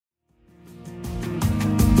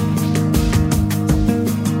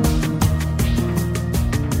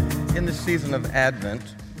season of Advent,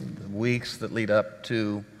 the weeks that lead up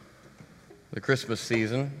to the Christmas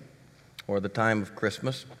season or the time of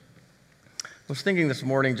Christmas, I was thinking this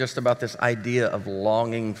morning just about this idea of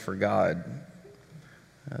longing for God.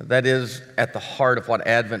 That is at the heart of what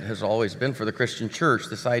Advent has always been for the Christian church,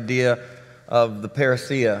 this idea of the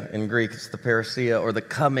parousia. In Greek, it's the parousia, or the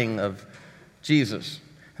coming of Jesus.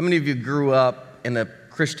 How many of you grew up in a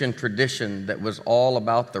Christian tradition that was all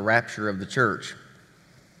about the rapture of the church?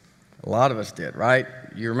 A lot of us did, right?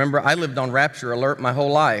 You remember, I lived on Rapture Alert my whole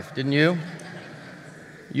life, didn't you?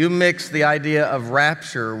 You mix the idea of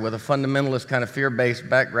rapture with a fundamentalist kind of fear-based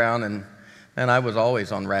background, and I was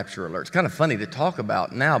always on Rapture Alert. It's kind of funny to talk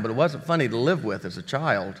about now, but it wasn't funny to live with as a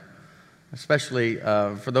child, especially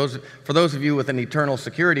for those of you with an eternal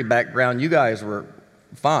security background. You guys were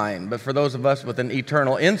fine, but for those of us with an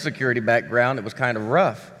eternal insecurity background, it was kind of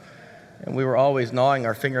rough, and we were always gnawing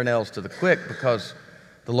our fingernails to the quick because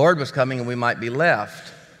the Lord was coming and we might be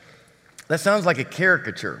left. That sounds like a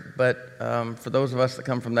caricature, but for those of us that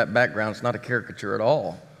come from that background, it's not a caricature at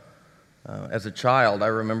all. As a child, I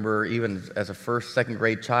remember even as a first, second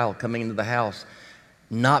grade child coming into the house,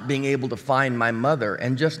 not being able to find my mother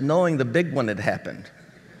and just knowing the big one had happened.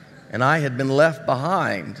 And I had been left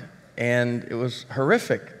behind, and it was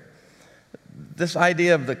horrific. This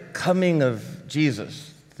idea of the coming of Jesus,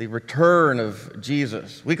 the return of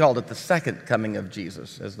Jesus, we called it the second coming of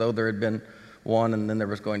Jesus, as though there had been one and then there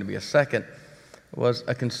was going to be a second, was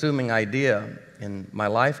a consuming idea in my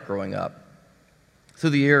life growing up.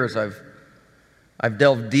 Through the years, I've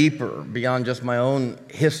delved deeper beyond just my own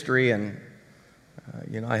history, and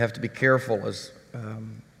I have to be careful as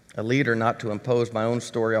a leader not to impose my own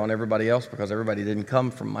story on everybody else, because everybody didn't come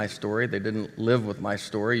from my story. They didn't live with my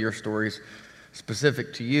story. Your story's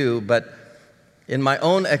specific to you. But in my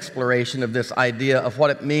own exploration of this idea of what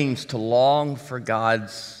it means to long for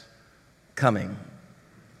God's coming,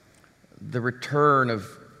 the return of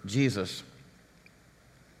Jesus,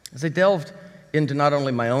 as I delved into not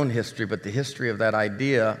only my own history, but the history of that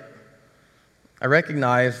idea, I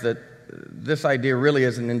recognized that this idea really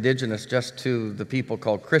isn't indigenous just to the people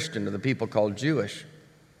called Christian or the people called Jewish.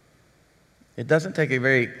 It doesn't take a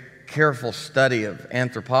very careful study of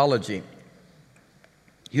anthropology,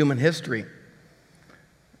 human history,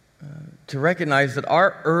 to recognize that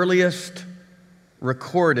our earliest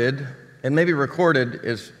recorded, and maybe recorded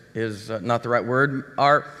is not the right word,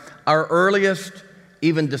 our earliest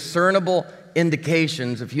even discernible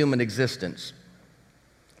indications of human existence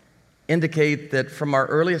indicate that from our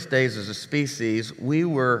earliest days as a species, we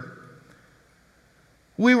were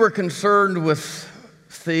concerned with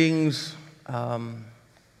things,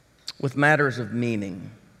 with matters of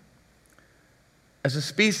meaning. As a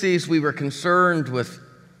species, we were concerned with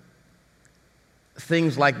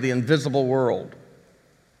things like the invisible world,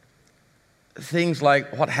 things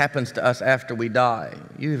like what happens to us after we die.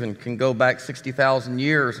 You even can go back 60,000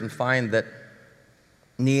 years and find that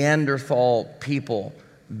Neanderthal people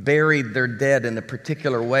buried their dead in a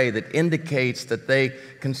particular way that indicates that they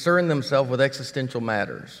concern themselves with existential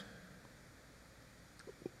matters.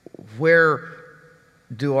 Where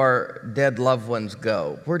do our dead loved ones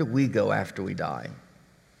go? Where do we go after we die?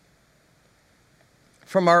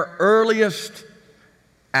 From our earliest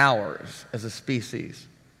hours as a species,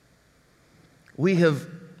 we have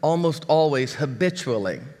almost always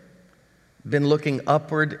habitually been looking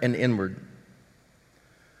upward and inward.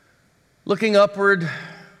 Looking upward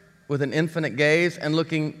with an infinite gaze and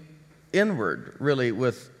looking inward, really,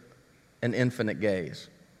 with an infinite gaze.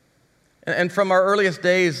 And from our earliest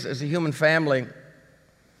days as a human family,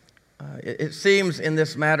 it seems in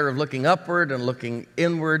this matter of looking upward and looking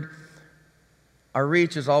inward, our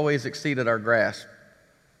reach has always exceeded our grasp.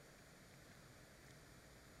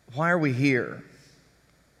 Why are we here?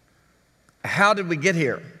 How did we get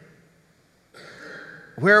here?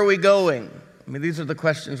 Where are we going? I mean, these are the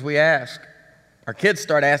questions we ask. Our kids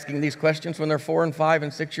start asking these questions when they're 4 and 5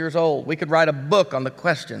 and 6 years old. We could write a book on the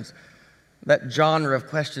questions, that genre of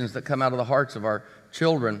questions that come out of the hearts of our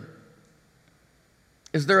children.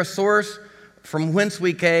 Is there a source from whence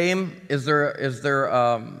we came? Is there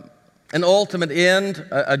an ultimate end,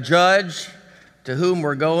 a judge to whom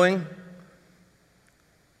we're going?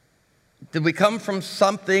 Did we come from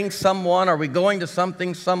something, someone? Are we going to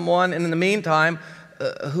something, someone? And in the meantime,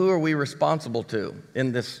 who are we responsible to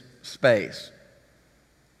in this space?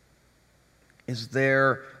 Is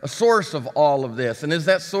there a source of all of this? And is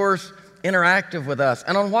that source interactive with us?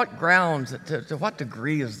 And on what grounds, to what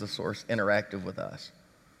degree is the source interactive with us?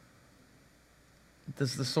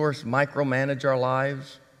 Does the source micromanage our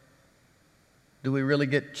lives? Do we really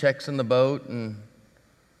get checks in the boat and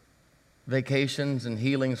vacations and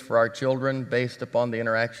healings for our children based upon the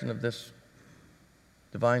interaction of this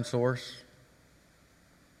divine source?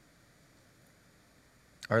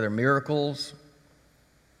 Are there miracles?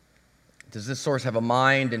 Does this source have a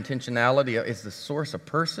mind, intentionality? Is the source a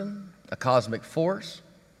person, a cosmic force?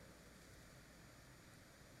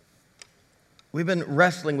 We've been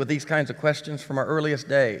wrestling with these kinds of questions from our earliest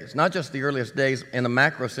days, not just the earliest days in a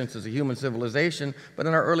macro sense as a human civilization, but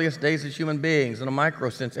in our earliest days as human beings in a micro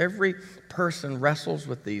sense. Every person wrestles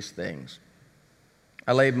with these things.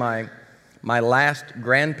 I laid my last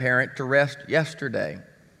grandparent to rest yesterday,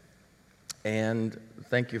 and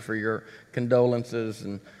thank you for your condolences.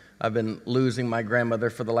 And I've been losing my grandmother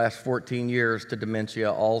for the last 14 years to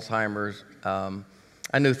dementia, Alzheimer's.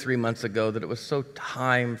 I knew 3 months ago that it was so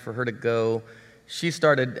time for her to go. She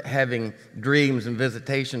started having dreams and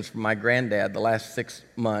visitations from my granddad the last 6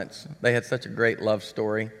 months. They had such a great love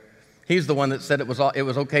story. He's the one that said it was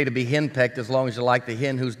okay to be henpecked as long as you like the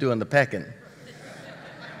hen who's doing the pecking.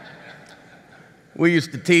 We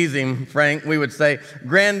used to tease him, Frank. We would say,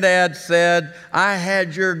 Granddad said, I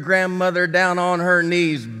had your grandmother down on her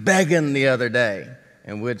knees begging the other day.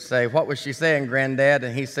 And we'd say, what was she saying, Granddad?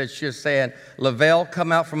 And he said, she was saying, Lavelle,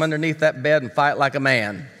 come out from underneath that bed and fight like a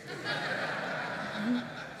man.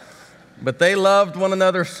 But they loved one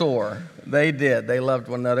another sore. They did. They loved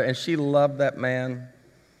one another. And she loved that man.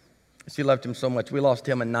 She loved him so much. We lost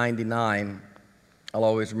him in '99. I'll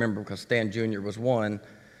always remember because Stan Jr. was one.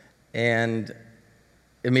 And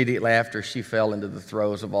immediately after, she fell into the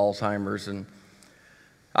throes of Alzheimer's. And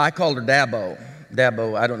I called her Dabo.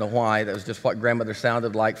 Dabo, I don't know why. That was just what grandmother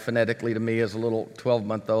sounded like phonetically to me as a little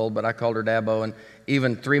 12-month-old. But I called her Dabo. And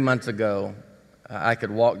even 3 months ago, I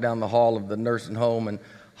could walk down the hall of the nursing home and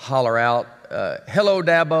holler out, hello,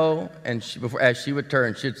 Dabo. And as she would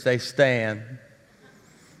turn, she'd say, Stan.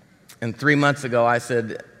 And 3 months ago, I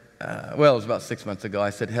said, it was about 6 months ago, I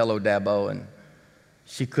said, hello, Dabo. And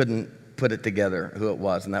she couldn't put it together who it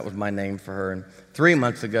was, and that was my name for her. And 3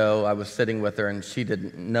 months ago, I was sitting with her, and she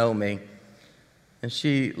didn't know me. And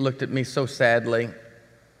she looked at me so sadly,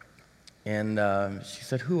 and she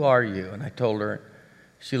said, who are you? And I told her.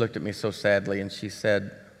 She looked at me so sadly, and she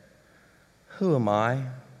said, who am I?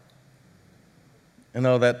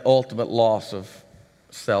 That ultimate loss of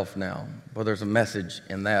self now. Well, there's a message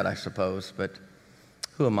in that, I suppose, but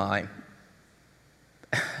who am I?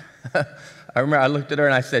 I remember I looked at her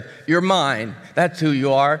and I said, you're mine. That's who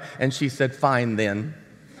you are. And she said, fine then.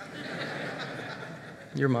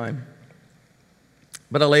 You're mine.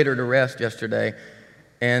 But I laid her to rest yesterday,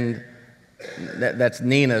 and that's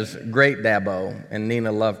Nina's great Dabo, and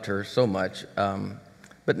Nina loved her so much.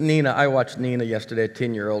 But Nina, I watched Nina yesterday, a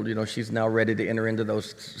 10-year-old. She's now ready to enter into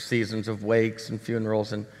those seasons of wakes and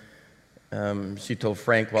funerals. And she told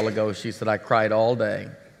Frank a while ago, she said, I cried all day.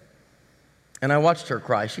 And I watched her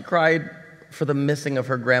cry. She cried for the missing of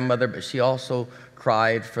her grandmother, but she also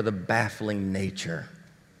cried for the baffling nature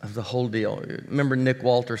of the whole deal. Remember Nick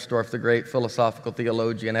Walterstorff, the great philosophical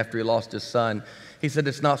theologian, after he lost his son, he said,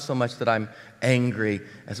 it's not so much that I'm angry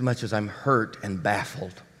as much as I'm hurt and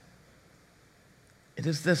baffled. It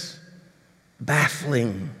is this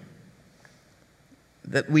baffling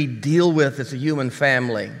that we deal with as a human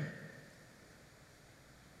family.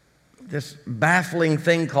 This baffling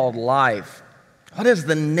thing called life. What is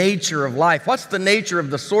the nature of life? What's the nature of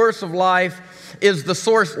the source of life? Is the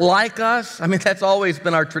source like us? I mean, that's always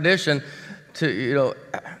been our tradition to,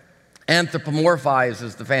 anthropomorphize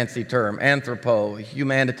is the fancy term. Anthropo,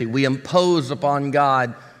 humanity. We impose upon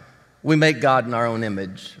God. We make God in our own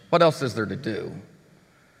image. What else is there to do?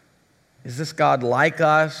 Is this God like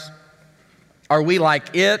us? Are we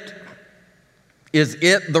like it? Is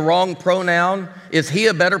it the wrong pronoun? Is he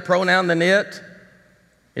a better pronoun than it?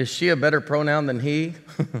 Is she a better pronoun than he?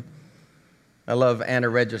 I love Anna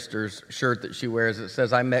Register's shirt that she wears. It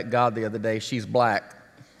says, I met God the other day. She's black.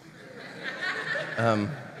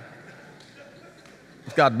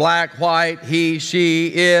 It's got black, white, he, she,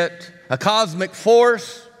 it, a cosmic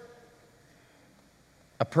force,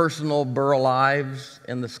 a personal burr of lives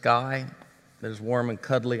in the sky that is warm and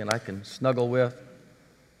cuddly and I can snuggle with.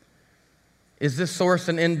 Is this source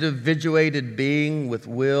an individuated being with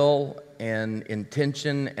will and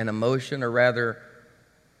intention and emotion, or rather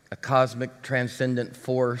a cosmic transcendent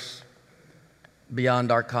force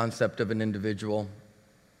beyond our concept of an individual?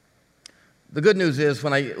 The good news is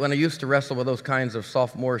when I used to wrestle with those kinds of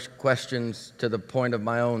sophomorish questions to the point of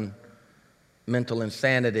my own mental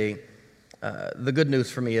insanity, the good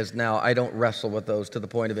news for me is now I don't wrestle with those to the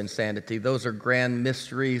point of insanity. Those are grand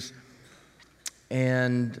mysteries,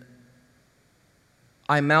 and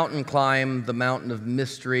I mountain climb the mountain of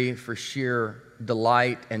mystery for sheer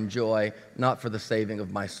delight and joy, not for the saving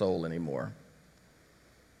of my soul anymore.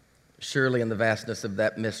 Surely in the vastness of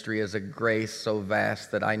that mystery is a grace so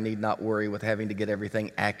vast that I need not worry with having to get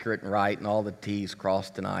everything accurate and right and all the T's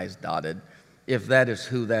crossed and I's dotted. If that is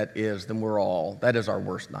who that is, then that is our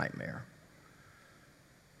worst nightmare.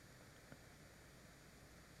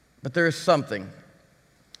 But there is some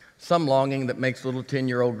longing that makes little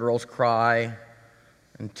 10-year-old girls cry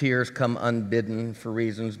and tears come unbidden for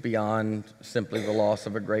reasons beyond simply the loss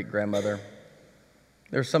of a great-grandmother.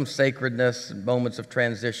 There's some sacredness and moments of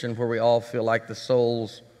transition where we all feel like the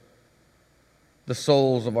soles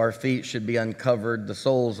of our feet should be uncovered, the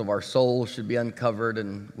soles of our souls should be uncovered,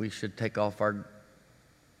 and we should take off our...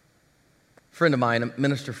 A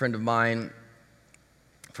minister friend of mine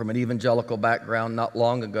from an evangelical background not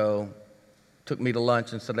long ago took me to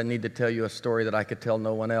lunch and said, I need to tell you a story that I could tell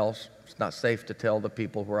no one else. It's not safe to tell the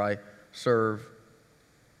people where I serve.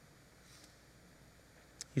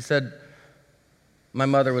 He said, my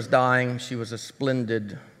mother was dying. She was a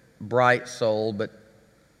splendid, bright soul, but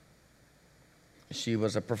she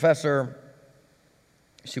was a professor.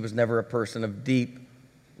 She was never a person of deep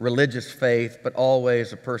religious faith, but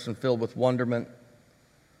always a person filled with wonderment,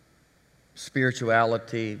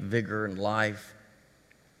 spirituality, vigor, and life.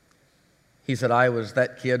 He said, I was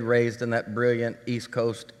that kid raised in that brilliant East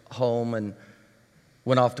Coast home and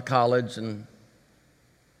went off to college, and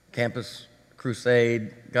Campus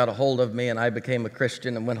Crusade got a hold of me, and I became a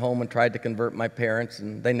Christian and went home and tried to convert my parents,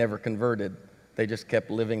 and they never converted. They just kept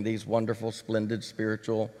living these wonderful, splendid,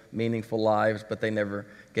 spiritual, meaningful lives, but they never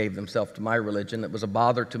gave themselves to my religion. It was a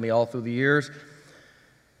bother to me all through the years.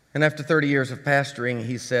 And after 30 years of pastoring,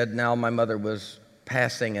 he said, now my mother was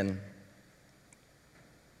passing, and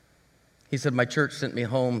he said, my church sent me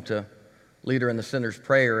home to lead her in the sinner's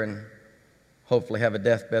prayer and hopefully have a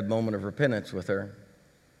deathbed moment of repentance with her.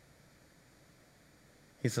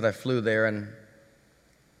 He said, I flew there and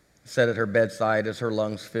sat at her bedside as her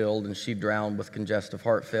lungs filled and she drowned with congestive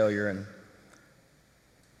heart failure. And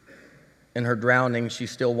in her drowning, she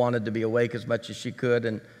still wanted to be awake as much as she could.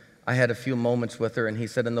 And I had a few moments with her, and he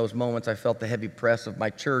said, in those moments, I felt the heavy press of my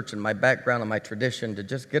church and my background and my tradition to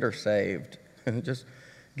just get her saved and just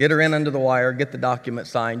get her in under the wire, get the document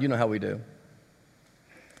signed. You know how we do.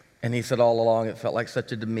 And he said, all along, it felt like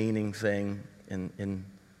such a demeaning thing. And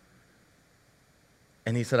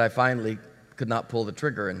he said, I finally could not pull the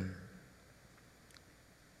trigger. And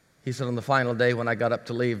he said, on the final day when I got up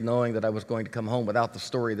to leave, knowing that I was going to come home without the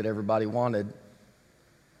story that everybody wanted,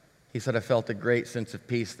 he said, I felt a great sense of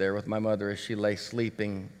peace there with my mother as she lay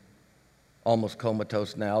sleeping, almost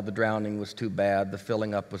comatose now. The drowning was too bad. The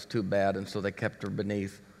filling up was too bad, and so they kept her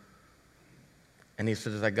beneath. And he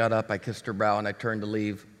said, as I got up, I kissed her brow, and I turned to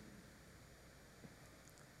leave.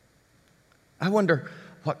 I wonder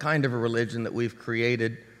what kind of a religion that we've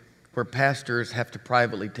created where pastors have to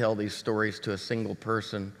privately tell these stories to a single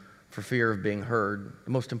person for fear of being heard.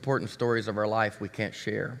 The most important stories of our life we can't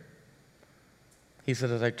share. He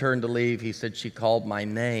said, as I turned to leave, he said, she called my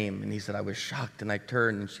name, and he said, I was shocked, and I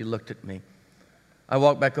turned, and she looked at me. I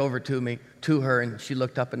walked back over to her, and she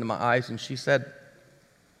looked up into my eyes, and she said,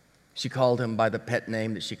 she called him by the pet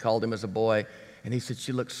name that she called him as a boy, and he said,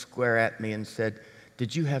 she looked square at me and said,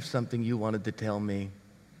 did you have something you wanted to tell me?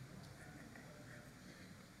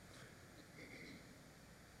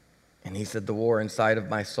 And he said, the war inside of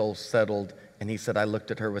my soul settled, and he said, I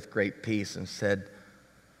looked at her with great peace and said,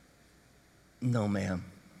 no, ma'am.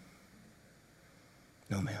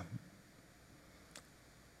 No, ma'am.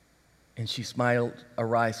 And she smiled, a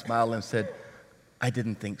wry smile, and said, I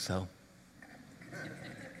didn't think so.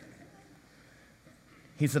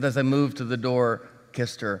 He said, as I moved to the door,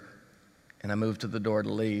 kissed her, and I moved to the door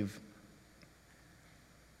to leave.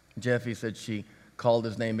 Jeff, he said, she called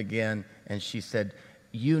his name again, and she said,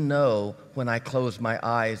 you know, when I close my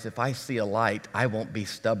eyes, if I see a light, I won't be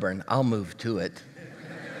stubborn. I'll move to it.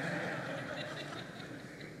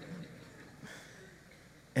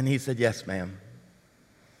 And he said, yes, ma'am.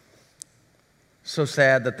 So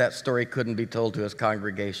sad that that story couldn't be told to his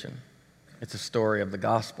congregation. It's a story of the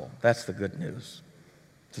gospel. That's the good news.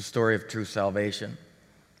 It's a story of true salvation.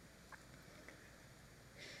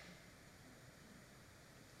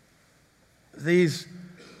 These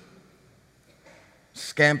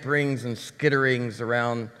scamperings and skitterings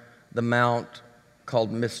around the mount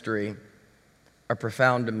called mystery are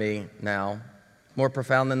profound to me now, more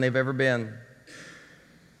profound than they've ever been.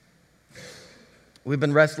 We've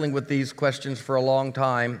been wrestling with these questions for a long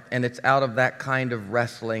time, and it's out of that kind of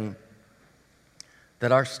wrestling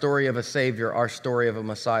that our story of a Savior, our story of a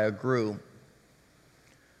Messiah grew.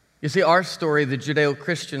 You see, our story, the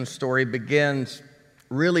Judeo-Christian story, begins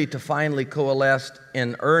really to finally coalesce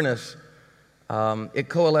in earnest. It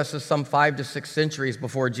coalesces some 5 to 6 centuries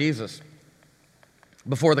before Jesus,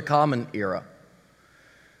 before the Common Era.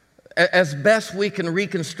 As best we can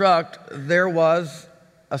reconstruct, there was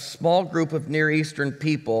a small group of Near Eastern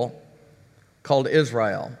people called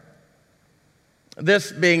Israel.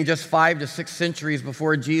 This being just 5 to 6 centuries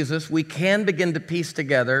before Jesus, we can begin to piece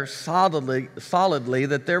together solidly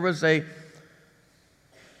that there was a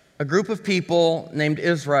group of people named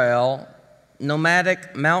Israel,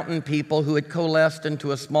 nomadic mountain people who had coalesced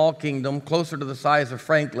into a small kingdom closer to the size of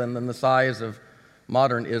Franklin than the size of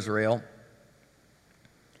modern Israel.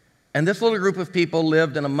 And this little group of people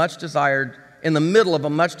lived in the middle of a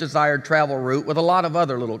much desired travel route with a lot of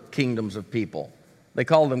other little kingdoms of people. They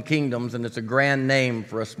call them kingdoms, and it's a grand name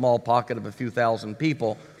for a small pocket of a few thousand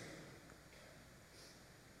people.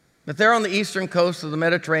 But there on the eastern coast of the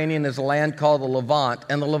Mediterranean is a land called the Levant,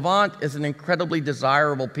 and the Levant is an incredibly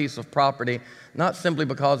desirable piece of property, not simply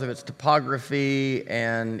because of its topography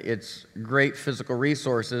and its great physical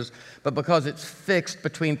resources, but because it's fixed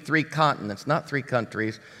between 3 continents, not 3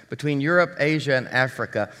 countries, between Europe, Asia, and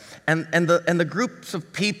Africa. And the groups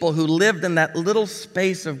of people who lived in that little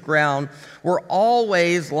space of ground were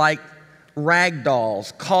always like rag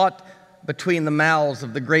dolls, caught between the mouths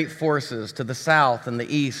of the great forces to the south and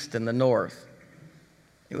the east and the north.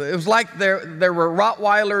 It was like there were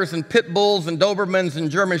Rottweilers and Pit Bulls and Dobermans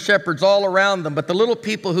and German Shepherds all around them, but the little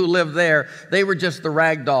people who lived there, they were just the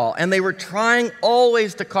rag doll. And they were trying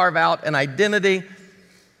always to carve out an identity.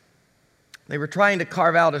 They were trying to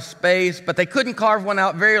carve out a space, but they couldn't carve one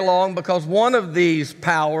out very long because one of these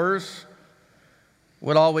powers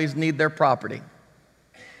would always need their property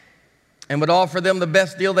and would offer them the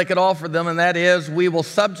best deal they could offer them, and that is, we will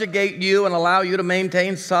subjugate you and allow you to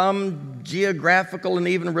maintain some geographical and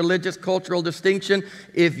even religious cultural distinction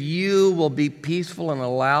if you will be peaceful and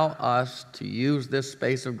allow us to use this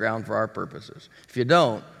space of ground for our purposes. If you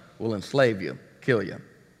don't, we'll enslave you, kill you.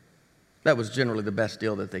 That was generally the best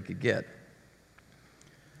deal that they could get.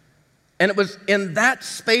 And it was in that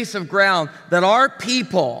space of ground that our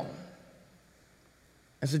people,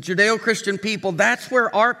 as a Judeo-Christian people, that's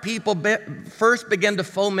where our people first began to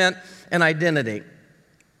foment an identity.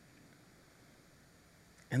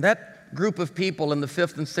 And that group of people in the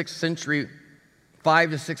 5th and 6th century,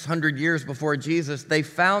 500 to 600 years before Jesus, they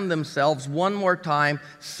found themselves one more time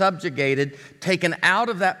subjugated, taken out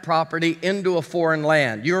of that property into a foreign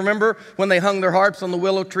land. You remember when they hung their harps on the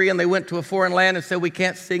willow tree and they went to a foreign land and said, we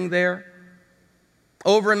can't sing there?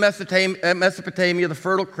 Over in Mesopotamia, the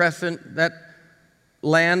Fertile Crescent, that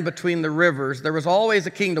land between the rivers, there was always a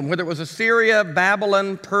kingdom, whether it was Assyria,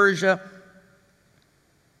 Babylon, Persia.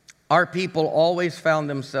 Our people always found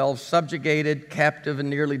themselves subjugated, captive, and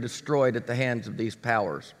nearly destroyed at the hands of these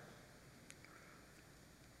powers.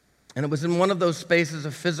 And it was in one of those spaces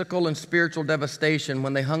of physical and spiritual devastation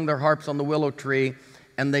when they hung their harps on the willow tree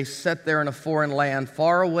and they sat there in a foreign land,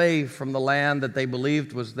 far away from the land that they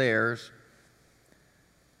believed was theirs,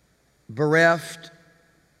 bereft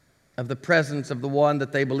of the presence of the one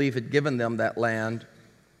that they believe had given them that land,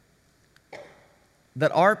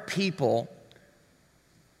 that our people,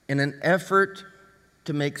 in an effort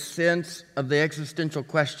to make sense of the existential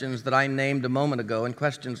questions that I named a moment ago and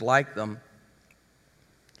questions like them,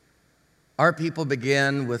 our people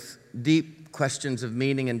begin with deep questions of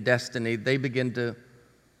meaning and destiny. They begin to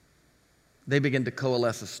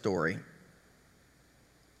coalesce a story.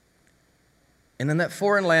 And in that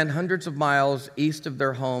foreign land, hundreds of miles east of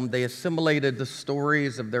their home, they assimilated the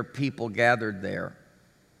stories of their people gathered there.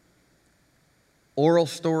 Oral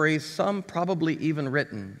stories, some probably even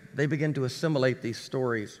written. They begin to assimilate these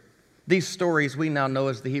stories. These stories we now know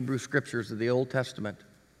as the Hebrew Scriptures of the Old Testament.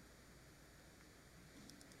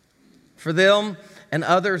 For them and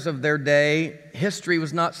others of their day, history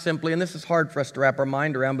was not simply, and this is hard for us to wrap our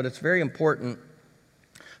mind around, but it's very important.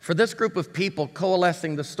 For this group of people,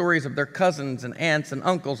 coalescing the stories of their cousins and aunts and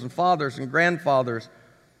uncles and fathers and grandfathers,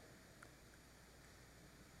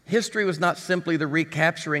 history was not simply the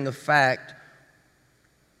recapturing of fact.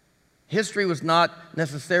 History was not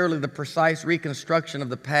necessarily the precise reconstruction of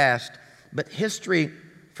the past, but history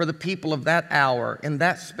for the people of that hour, in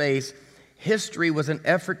that space, history was an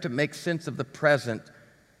effort to make sense of the present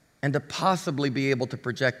and to possibly be able to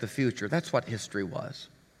project the future. That's what history was.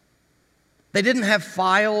 They didn't have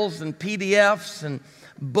files and PDFs and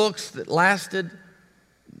books that lasted.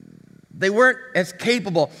 They weren't as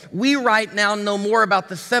capable. We right now know more about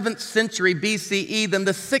the 7th century BCE than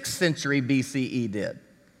the 6th century BCE did.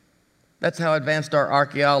 That's how advanced our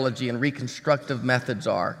archaeology and reconstructive methods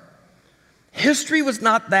are. History was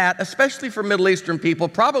not that, especially for Middle Eastern people.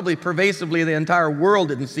 Probably pervasively the entire world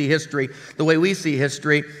didn't see history the way we see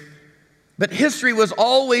history. But history was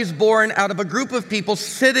always born out of a group of people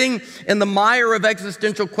sitting in the mire of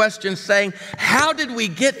existential questions saying, how did we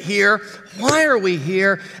get here? Why are we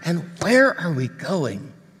here? And where are we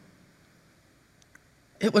going?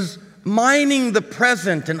 It was mining the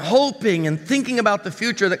present and hoping and thinking about the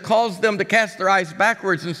future that caused them to cast their eyes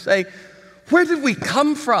backwards and say, where did we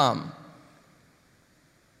come from?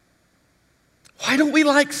 Why don't we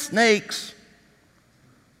like snakes?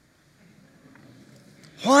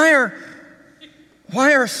 Why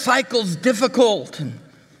are cycles difficult and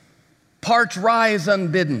parch rise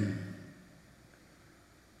unbidden?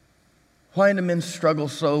 Why do men struggle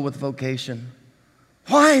so with vocation?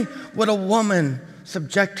 Why would a woman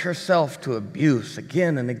subject herself to abuse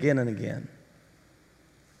again and again and again?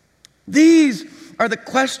 These are the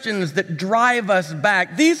questions that drive us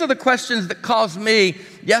back. These are the questions that caused me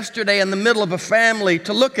yesterday in the middle of a family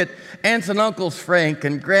to look at aunts and uncles, Frank,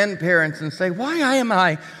 and grandparents and say, why am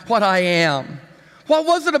I what I am? What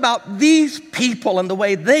was it about these people and the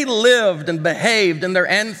way they lived and behaved and their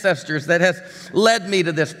ancestors that has led me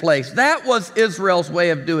to this place? That was Israel's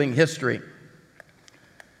way of doing history.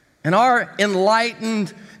 And our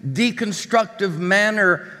enlightened, deconstructive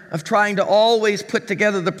manner of trying to always put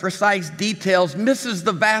together the precise details misses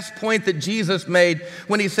the vast point that Jesus made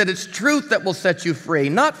when he said it's truth that will set you free,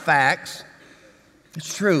 not facts.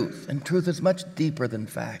 It's truth, and truth is much deeper than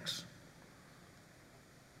facts.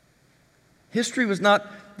 History was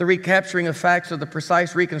not the recapturing of facts or the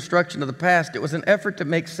precise reconstruction of the past. It was an effort to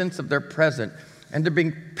make sense of their present and to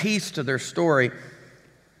bring peace to their story.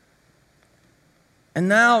 And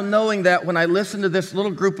now, knowing that when I listen to this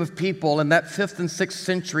little group of people in that 5th and 6th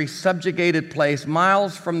century subjugated place,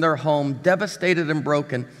 miles from their home, devastated and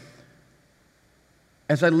broken,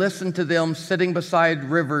 as I listen to them sitting beside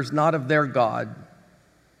rivers not of their God,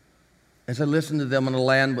 as I listen to them in a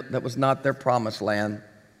land that was not their promised land,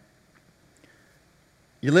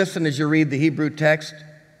 you listen as you read the Hebrew text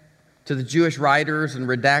to the Jewish writers and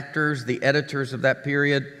redactors, the editors of that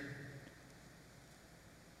period,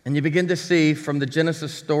 and you begin to see from the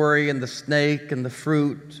Genesis story and the snake and the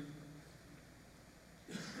fruit,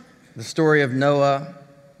 the story of Noah,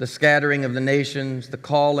 the scattering of the nations, the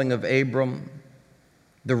calling of Abram,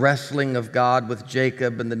 the wrestling of God with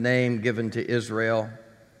Jacob and the name given to Israel.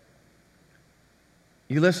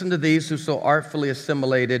 You listen to these who so artfully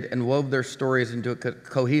assimilated and wove their stories into a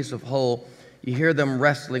cohesive whole. You hear them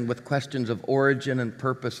wrestling with questions of origin and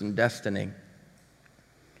purpose and destiny.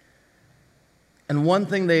 And one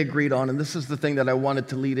thing they agreed on, and this is the thing that I wanted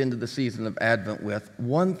to lead into the season of Advent with,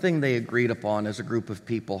 one thing they agreed upon as a group of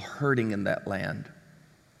people hurting in that land.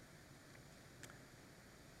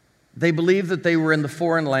 They believed that they were in the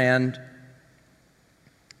foreign land.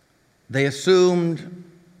 They assumed,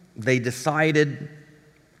 they decided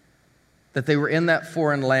that they were in that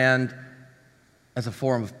foreign land as a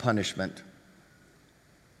form of punishment.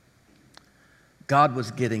 God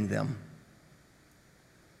was getting them.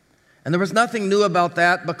 And there was nothing new about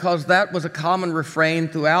that because that was a common refrain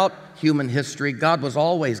throughout human history. God was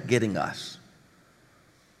always getting us.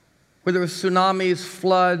 Whether it was tsunamis,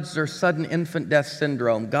 floods, or sudden infant death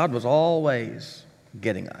syndrome, God was always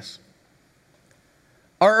getting us.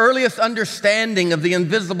 Our earliest understanding of the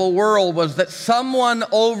invisible world was that someone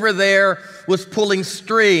over there was pulling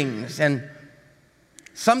strings, and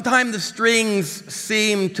sometimes the strings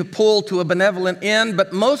seemed to pull to a benevolent end,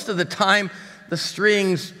 but most of the time the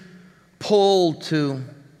strings pulled to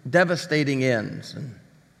devastating ends and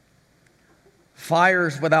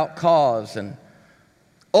fires without cause. And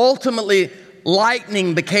ultimately,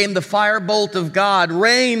 lightning became the firebolt of God.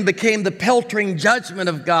 Rain became the peltering judgment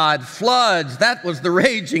of God. Floods, that was the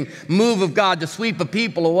raging move of God to sweep a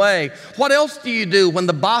people away. What else do you do when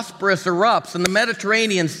the Bosporus erupts and the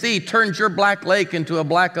Mediterranean Sea turns your black lake into a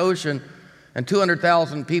black ocean and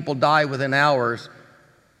 200,000 people die within hours?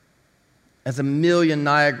 As 1 million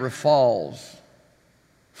Niagara Falls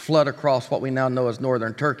flood across what we now know as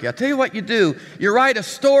northern Turkey. I'll tell you what you do. You write a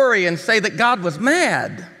story and say that God was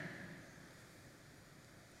mad.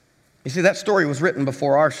 You see, that story was written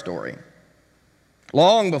before our story,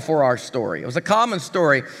 long before our story. It was a common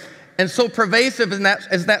story. And so pervasive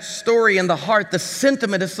is that story in the heart, the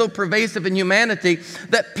sentiment is so pervasive in humanity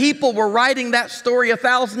that people were writing that story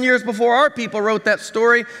 1,000 years before our people wrote that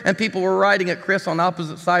story, and people were writing it, Chris, on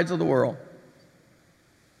opposite sides of the world,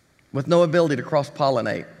 with no ability to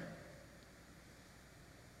cross-pollinate.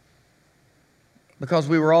 Because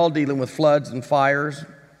we were all dealing with floods and fires,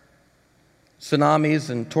 tsunamis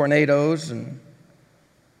and tornadoes, and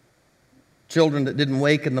children that didn't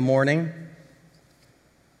wake in the morning,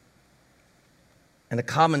 and a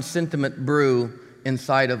common sentiment brew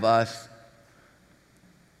inside of us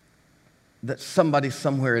that somebody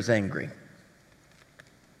somewhere is angry.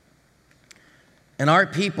 And our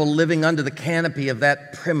people living under the canopy of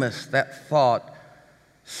that premise, that thought,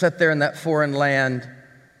 sit there in that foreign land.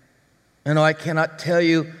 You know, I cannot tell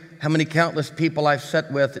you how many countless people I've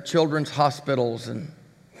sat with at children's hospitals and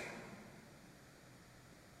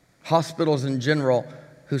hospitals in general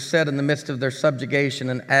who sat in the midst of their subjugation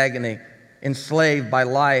and agony, enslaved by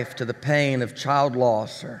life to the pain of child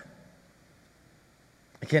loss. Or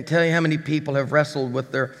I can't tell you how many people have wrestled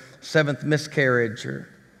with their seventh miscarriage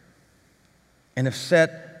and have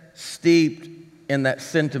sat steeped in that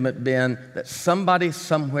sentiment bin that somebody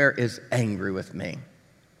somewhere is angry with me.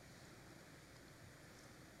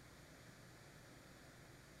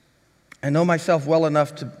 I know myself well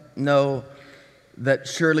enough to know that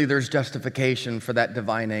surely there's justification for that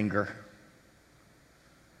divine anger.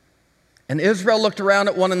 And Israel looked around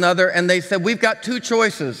at one another and they said, we've got two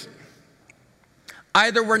choices.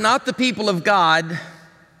 Either we're not the people of God,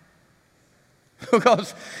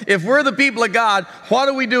 because if we're the people of God, what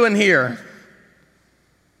are we doing here?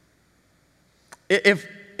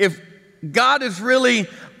 If God is really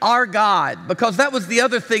our God, because that was the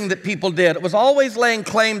other thing that people did. It was always laying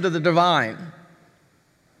claim to the divine.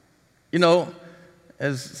 You know,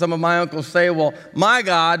 as some of my uncles say, well, my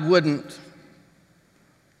God wouldn't.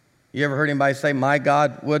 You ever heard anybody say, my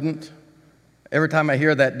God wouldn't? Every time I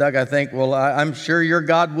hear that, Doug, I think, well, I'm sure your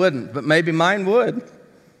God wouldn't, but maybe mine would.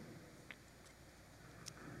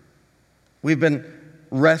 We've been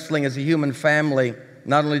wrestling as a human family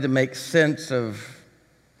not only to make sense of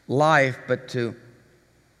life, but to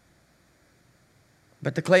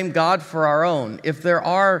claim God for our own. If there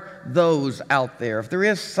are those out there, if there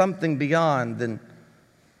is something beyond, then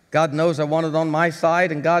God knows I want it on my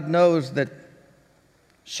side, and God knows that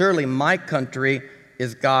surely my country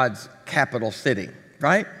is God's capital city,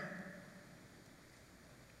 right?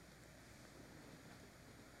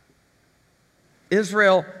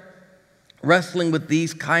 Israel, wrestling with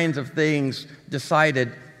these kinds of things,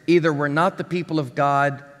 decided either we're not the people of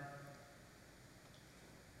God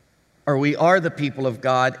or we are the people of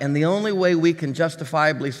God, and the only way we can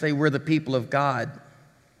justifiably say we're the people of God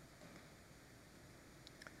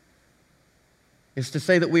is to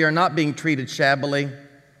say that we are not being treated shabbily,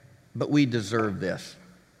 but we deserve this.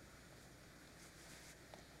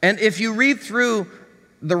 And if you read through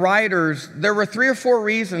the writers, there were 3 or 4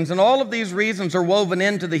 reasons, and all of these reasons are woven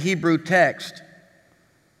into the Hebrew text.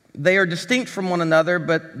 They are distinct from one another,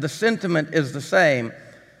 but the sentiment is the same.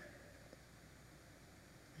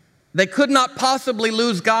 They could not possibly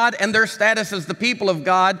lose God and their status as the people of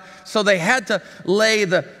God, so they had to lay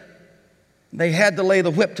the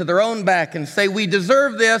whip to their own back and say, we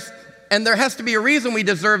deserve this, and there has to be a reason we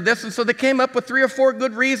deserve this. And so they came up with 3 or 4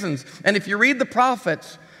 good reasons. And if you read the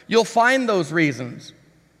prophets, you'll find those reasons.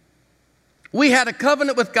 We had a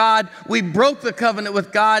covenant with God, we broke the covenant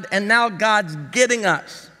with God, and now God's getting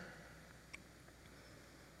us.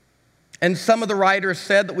 And some of the writers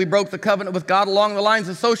said that we broke the covenant with God along the lines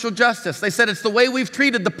of social justice. They said it's the way we've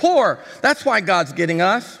treated the poor. That's why God's getting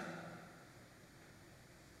us.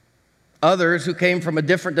 Others who came from a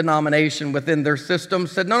different denomination within their system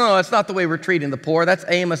said, no, that's not the way we're treating the poor. That's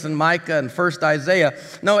Amos and Micah and 1 Isaiah.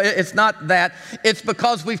 No, it's not that. It's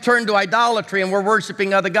because we've turned to idolatry and we're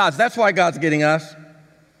worshiping other gods. That's why God's getting us.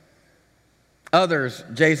 Others,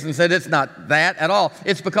 Jason said, it's not that at all.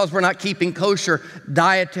 It's because we're not keeping kosher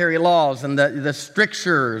dietary laws and the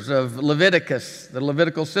strictures of Leviticus, the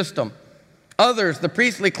Levitical system. Others, the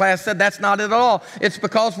priestly class, said that's not it at all. It's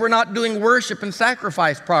because we're not doing worship and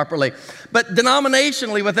sacrifice properly. But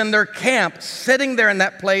denominationally within their camp, sitting there in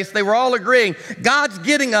that place, they were all agreeing, God's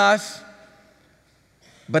getting us,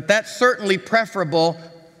 but that's certainly preferable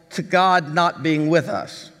to God not being with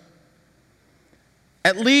us.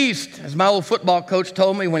 At least, as my old football coach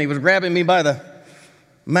told me when he was grabbing me by the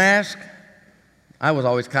mask, I was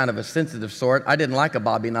always kind of a sensitive sort. I didn't like a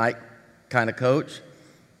Bobby Knight kind of coach.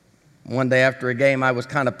 One day after a game, I was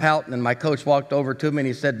kind of pouting, and my coach walked over to me and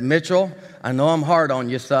he said, Mitchell, I know I'm hard on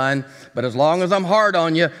you, son, but as long as I'm hard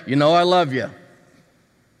on you, you know I love you. I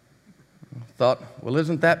thought, well,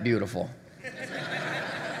 isn't that beautiful?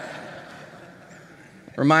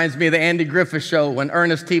 Reminds me of the Andy Griffith Show when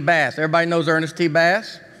Ernest T. Bass. Everybody knows Ernest T.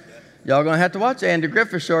 Bass? Y'all going to have to watch the Andy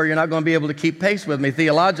Griffith Show or you're not going to be able to keep pace with me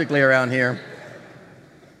theologically around here.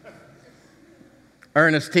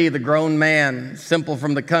 Ernest T., the grown man, simple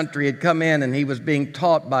from the country, had come in and he was being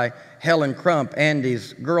taught by Helen Crump,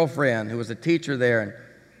 Andy's girlfriend, who was a teacher there. And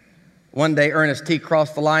one day Ernest T.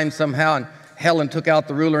 crossed the line somehow and Helen took out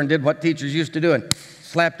the ruler and did what teachers used to do and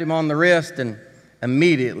slapped him on the wrist, and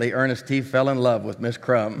Immediately, Ernest T. fell in love with Miss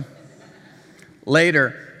Crumb.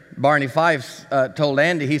 Later, Barney Fife told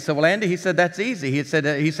Andy, he said, well, Andy, he said, that's easy. He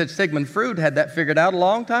said Sigmund Freud had that figured out a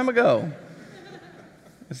long time ago.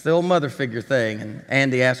 It's the old mother figure thing. And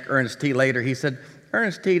Andy asked Ernest T. later, he said,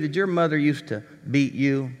 Ernest T., did your mother used to beat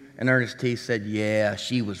you? And Ernest T. said, yeah,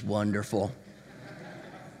 she was wonderful.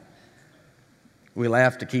 We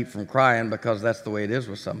laugh to keep from crying because that's the way it is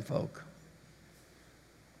with some folk.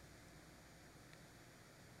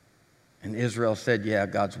 And Israel said, yeah,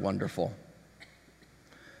 God's wonderful.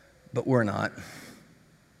 But we're not.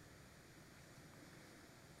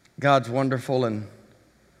 God's wonderful and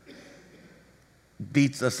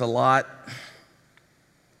beats us a lot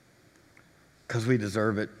because we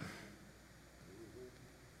deserve it.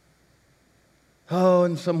 Oh,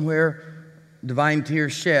 and somewhere divine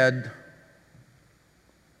tears shed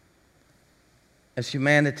as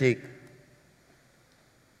humanity,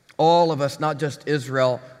 all of us, not just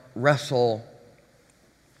Israel, wrestle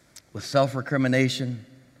with self-recrimination,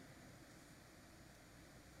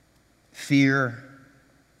 fear,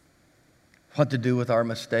 what to do with our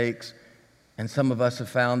mistakes. And some of us have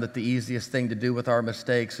found that the easiest thing to do with our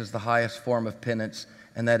mistakes is the highest form of penance,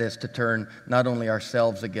 and that is to turn not only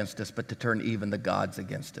ourselves against us, but to turn even the gods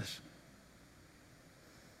against us.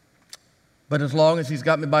 But as long as he's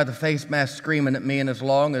got me by the face mask screaming at me, and as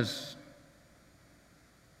long as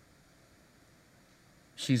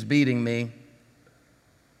she's beating me,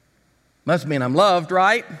 must mean I'm loved,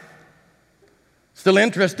 right? Still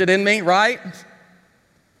interested in me, right?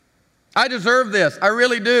 I deserve this. I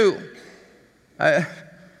really do.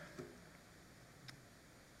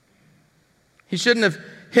 He shouldn't have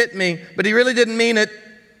hit me, but he really didn't mean it.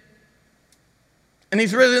 And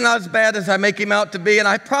he's really not as bad as I make him out to be, and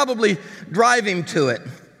I probably drive him to it.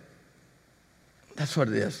 That's what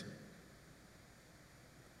it is.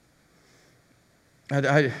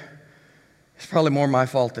 It's probably more my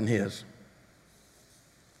fault than his.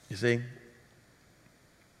 You see?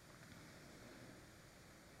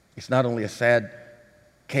 It's not only a sad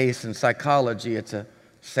case in psychology, it's a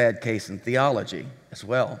sad case in theology as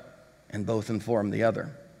well, and both inform the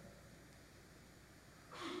other.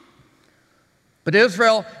 But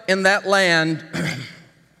Israel in that land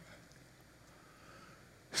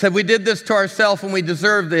said, we did this to ourselves and we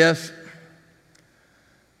deserve this.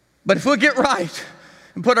 But if we'll get right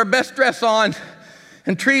and put our best dress on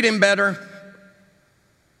and treat him better,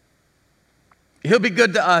 he'll be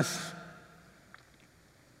good to us.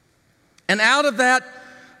 And out of that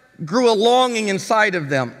grew a longing inside of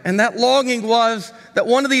them. And that longing was that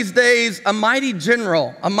one of these days, a mighty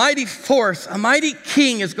general, a mighty force, a mighty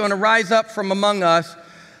king is going to rise up from among us.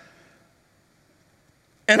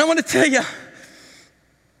 And I want to tell you,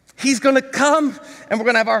 he's going to come and we're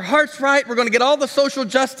going to have our hearts right. We're going to get all the social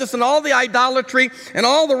justice and all the idolatry and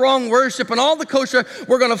all the wrong worship and all the kosher.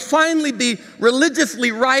 We're going to finally be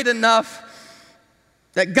religiously right enough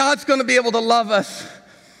that God's going to be able to love us.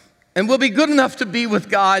 And we'll be good enough to be with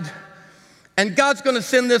God. And God's going to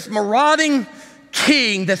send this marauding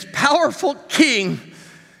king, this powerful king,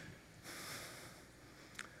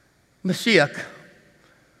 Mashiach,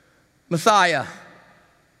 Messiah.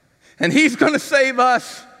 And he's going to save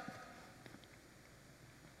us.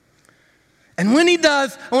 And when he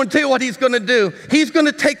does, I want to tell you what he's going to do. He's going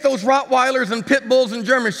to take those Rottweilers and Pit Bulls and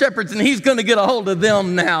German Shepherds, and he's going to get a hold of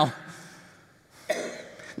them now.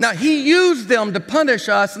 Now, he used them to punish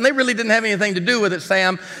us, and they really didn't have anything to do with it,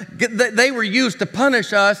 Sam. They were used to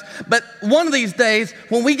punish us, but one of these days,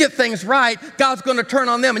 when we get things right, God's going to turn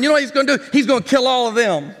on them. And you know what he's going to do? He's going to kill all of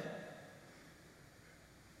them.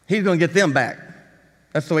 He's going to get them back.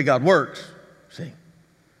 That's the way God works, see.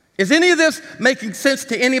 Is any of this making sense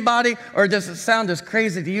to anybody, or does it sound as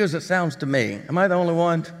crazy to you as it sounds to me? Am I the only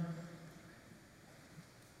one?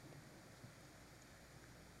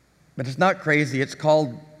 But it's not crazy. It's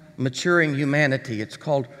called maturing humanity. It's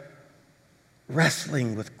called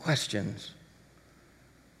wrestling with questions.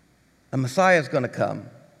 The Messiah is going to come.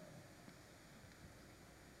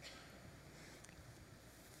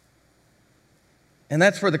 And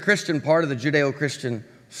that's where the Christian part of the Judeo-Christian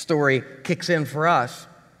story kicks in for us.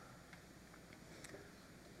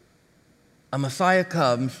 A Messiah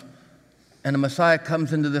comes, and a Messiah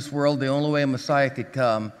comes into this world the only way a Messiah could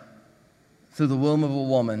come, through the womb of a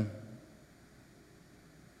woman.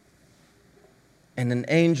 And an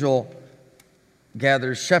angel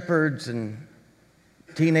gathers shepherds and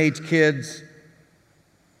teenage kids,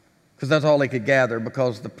 because that's all they could gather,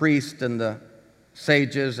 because the priests and the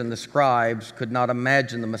sages and the scribes could not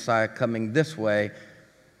imagine the Messiah coming this way.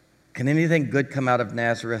 Can anything good come out of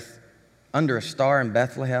Nazareth under a star in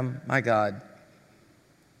Bethlehem? My God.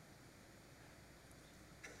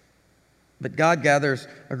 But God gathers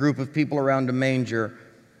a group of people around a manger,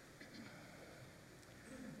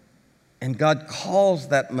 and God calls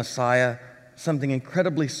that Messiah something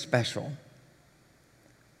incredibly special.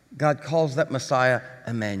 God calls that Messiah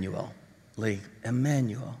Emmanuel. Lee,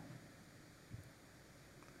 Emmanuel.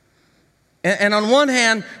 And on one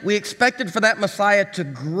hand, we expected for that Messiah to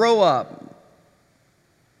grow up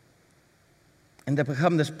and to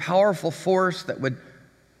become this powerful force that would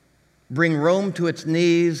bring Rome to its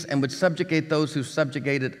knees and would subjugate those who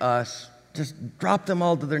subjugated us. Just drop them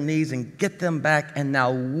all to their knees and get them back, and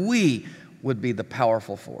now we would be the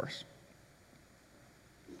powerful force.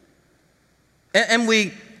 And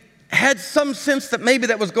we had some sense that maybe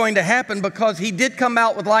that was going to happen because he did come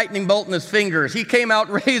out with lightning bolt in his fingers. He came out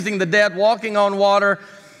raising the dead, walking on water.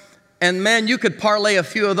 And man, you could parlay a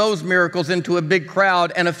few of those miracles into a big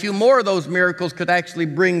crowd, and a few more of those miracles could actually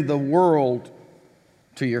bring the world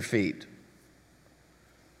to your feet.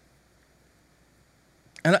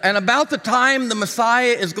 And about the time the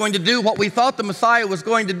Messiah is going to do what we thought the Messiah was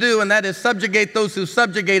going to do, and that is subjugate those who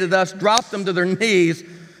subjugated us, drop them to their knees,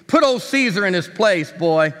 put old Caesar in his place,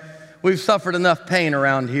 boy. We've suffered enough pain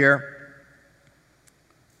around here.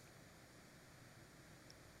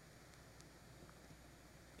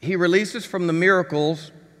 He releases from the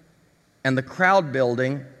miracles and the crowd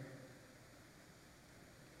building,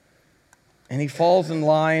 and he falls in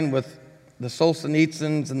line with the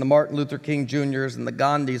Solzhenitsyns and the Martin Luther King Jr.'s and the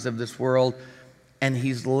Gandhis of this world, and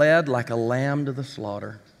he's led like a lamb to the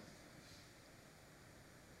slaughter.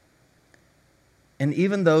 And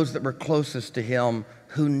even those that were closest to him,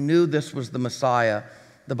 who knew this was the Messiah,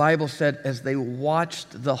 the Bible said as they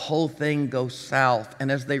watched the whole thing go south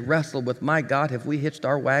and as they wrestled with, my God, have we hitched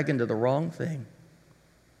our wagon to the wrong thing?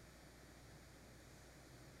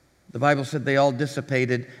 The Bible said they all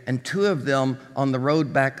dissipated, and two of them on the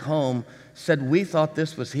road back home said, we thought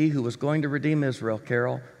this was he who was going to redeem Israel,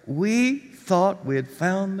 Carol. We thought we had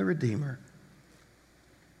found the Redeemer.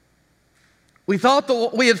 We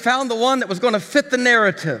thought we had found the one that was going to fit the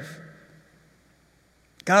narrative.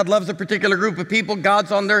 God loves a particular group of people.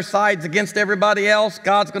 God's on their sides against everybody else.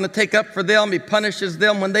 God's going to take up for them. He punishes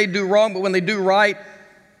them when they do wrong, but when they do right,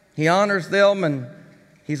 he honors them, and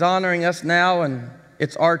he's honoring us now, and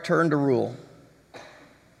it's our turn to rule.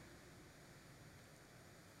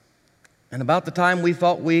 And about the time we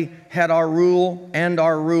thought we had our rule and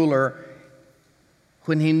our ruler,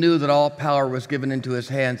 when he knew that all power was given into his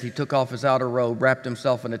hands, he took off his outer robe, wrapped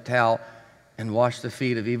himself in a towel, and washed the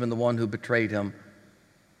feet of even the one who betrayed him,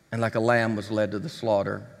 and like a lamb was led to the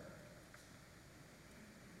slaughter.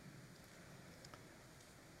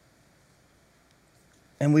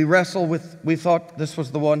 And we thought this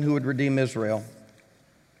was the one who would redeem Israel.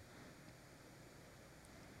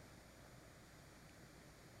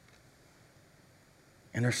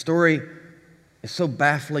 And our story is so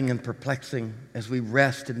baffling and perplexing as we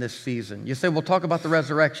rest in this season. You say, well, talk about the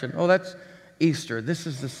resurrection. Oh, that's Easter. This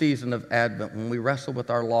is the season of Advent when we wrestle with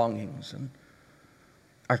our longings and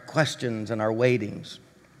our questions and our waitings.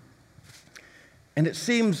 And it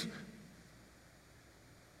seems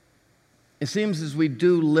as we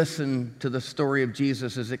do listen to the story of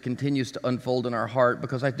Jesus as it continues to unfold in our heart,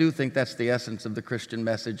 because I do think that's the essence of the Christian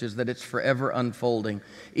message, is that it's forever unfolding.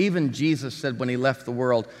 Even Jesus said when he left the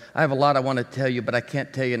world, I have a lot I want to tell you, but I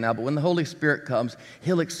can't tell you now. But when the Holy Spirit comes,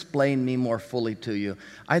 he'll explain me more fully to you.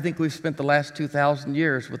 I think we've spent the last 2,000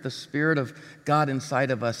 years with the Spirit of God inside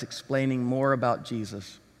of us explaining more about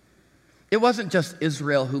Jesus. It wasn't just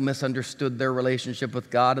Israel who misunderstood their relationship with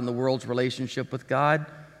God and the world's relationship with God.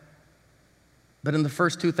 But in the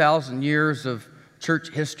first 2,000 years of church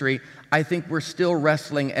history, I think we're still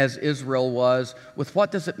wrestling, as Israel was, with what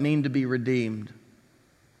does it mean to be redeemed?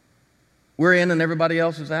 We're in and everybody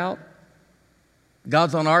else is out.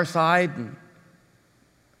 God's on our side and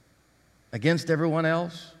against everyone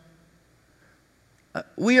else.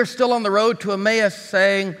 We are still on the road to Emmaus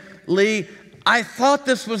saying, Lee, I thought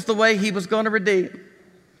this was the way he was going to redeem.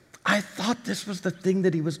 I thought this was the thing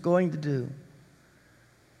that he was going to do.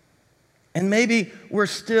 And maybe we're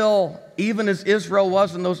still, even as Israel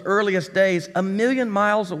was in those earliest days, 1,000,000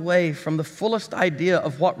 miles away from the fullest idea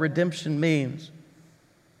of what redemption means.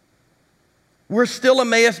 We're still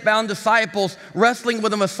Emmaus-bound disciples wrestling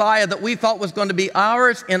with a Messiah that we thought was going to be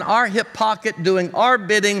ours, in our hip pocket, doing our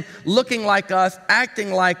bidding, looking like us,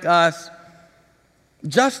 acting like us,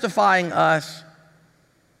 justifying us.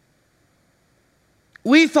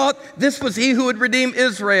 We thought this was he who would redeem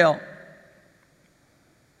Israel.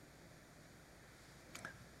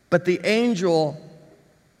 But the angel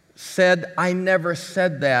said, I never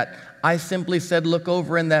said that. I simply said, look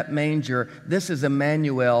over in that manger. This is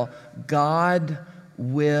Emmanuel, God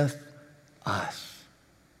with us.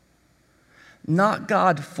 Not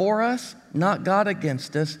God for us, not God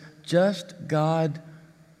against us, just God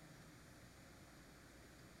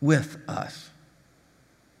with us.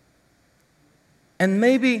 And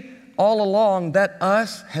maybe all along that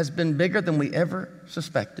us has been bigger than we ever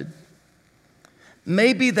suspected.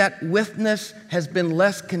 Maybe that withness has been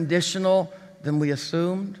less conditional than we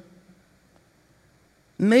assumed.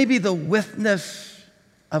 Maybe the withness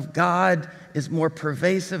of God is more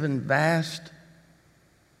pervasive and vast.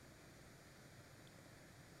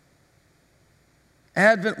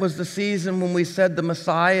 Advent was the season when we said the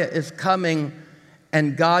Messiah is coming,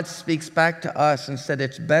 and God speaks back to us and said,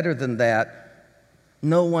 it's better than that.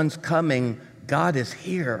 No one's coming. God is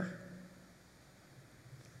here.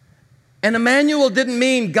 And Emmanuel didn't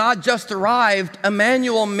mean God just arrived.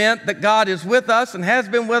 Emmanuel meant that God is with us and has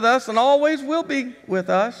been with us and always will be with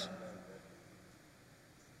us.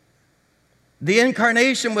 The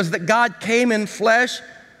incarnation was that God came in flesh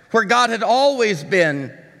where God had always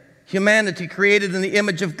been. Humanity created in the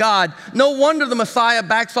image of God. No wonder the Messiah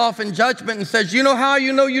backs off in judgment and says, you know how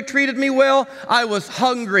you know you treated me well? I was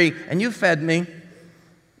hungry and you fed me.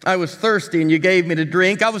 I was thirsty and you gave me to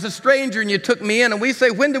drink. I was a stranger and you took me in. And we say,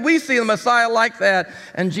 when did we see the Messiah like that?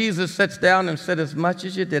 And Jesus sits down and said, as much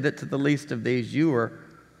as you did it to the least of these, you were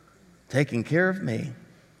taking care of me.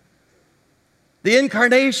 The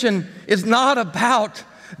incarnation is not about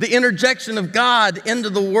the interjection of God into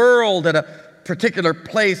the world at a particular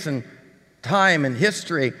place and time and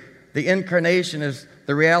history. The incarnation is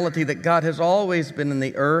the reality that God has always been in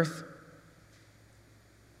the earth.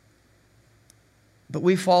 But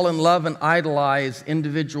we fall in love and idolize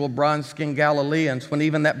individual bronze-skinned Galileans when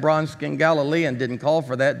even that bronze-skinned Galilean didn't call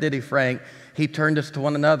for that, did he, Frank? He turned us to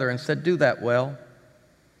one another and said, do that well.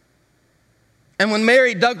 And when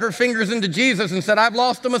Mary dug her fingers into Jesus and said, I've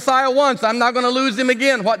lost the Messiah once, I'm not going to lose him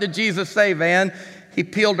again, what did Jesus say, Van? He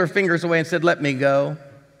peeled her fingers away and said, let me go.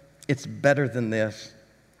 It's better than this.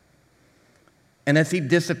 And as he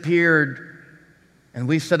disappeared and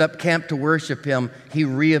we set up camp to worship him, he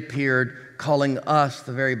reappeared, calling us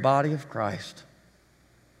the very body of Christ,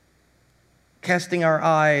 casting our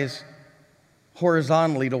eyes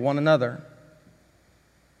horizontally to one another.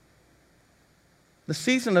 The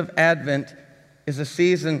season of Advent is a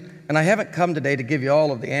season, and I haven't come today to give you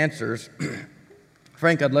all of the answers.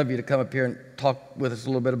 Frank, I'd love you to come up here and talk with us a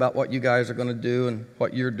little bit about what you guys are going to do and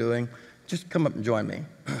what you're doing. Just come up and join me.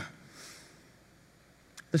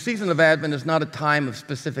 The season of Advent is not a time of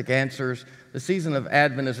specific answers. The season of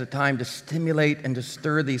Advent is a time to stimulate and to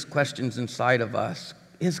stir these questions inside of us.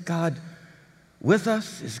 Is God with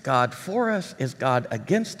us? Is God for us? Is God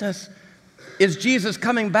against us? Is Jesus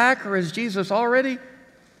coming back, or is Jesus already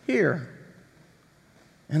here?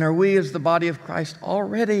 And are we as the body of Christ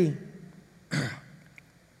already? I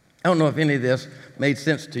don't know if any of this made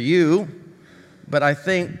sense to you, but I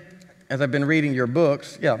think as I've been reading your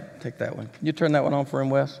books, yeah, take that one. Can you turn that one on for him,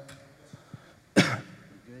 Wes?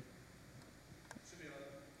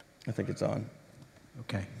 I think it's on.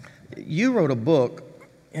 Okay. You wrote a book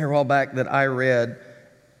here a while back that I read,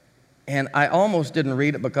 and I almost didn't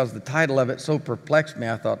read it because the title of it so perplexed me.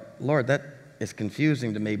 I thought, Lord, that is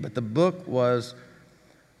confusing to me. But the book was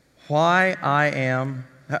Why I Am,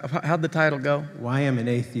 how'd the title go? Why I'm an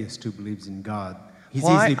atheist who believes in God. He's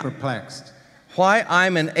Why- easily perplexed. Why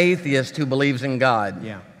I'm an Atheist Who Believes in God.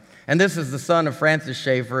 Yeah. And this is the son of Francis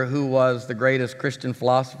Schaeffer, who was the greatest Christian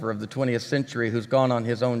philosopher of the 20th century, who's gone on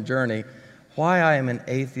his own journey. Why I Am an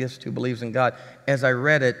Atheist Who Believes in God. As I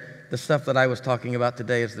read it, the stuff that I was talking about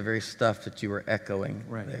today is the very stuff that you were echoing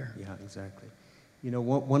there. Yeah, exactly. You know,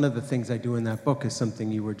 one of the things I do in that book is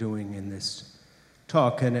something you were doing in this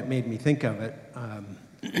talk, and it made me think of it.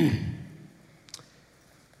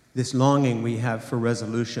 This longing we have for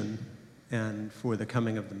resolution and for the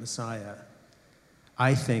coming of the Messiah,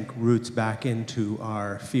 I think roots back into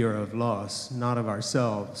our fear of loss, not of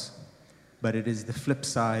ourselves, but it is the flip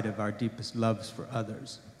side of our deepest loves for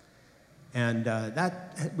others. And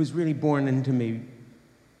that was really born into me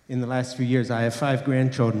in the last few years. I have 5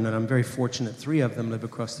 grandchildren, and I'm very fortunate 3 of them live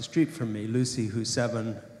across the street from me. Lucy, who's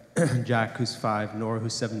 7, Jack, who's 5, Nora,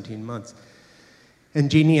 who's 17 months. And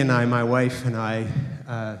Jeannie and I, my wife and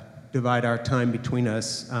I, divide our time between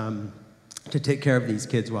us to take care of these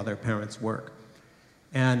kids while their parents work.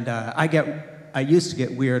 And I used to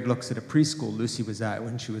get weird looks at a preschool Lucy was at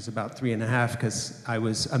when she was about 3.5, because I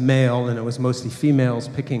was a male and it was mostly females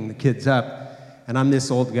picking the kids up. And I'm this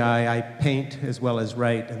old guy, I paint as well as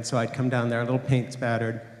write, and so I'd come down there, a little paint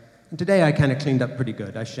spattered. And today I kind of cleaned up pretty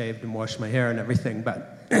good. I shaved and washed my hair and everything,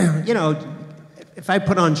 but you know, if I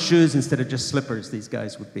put on shoes instead of just slippers, these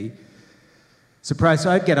guys would be Surprise, so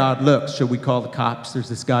I'd get odd looks. Should we call the cops? There's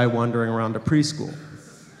this guy wandering around a preschool.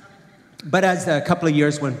 But as a couple of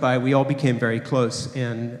years went by, we all became very close.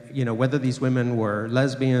 And, whether these women were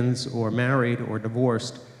lesbians or married or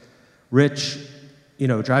divorced, rich,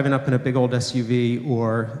 driving up in a big old SUV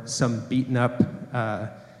or some beaten up,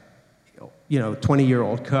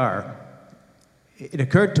 20-year-old car, it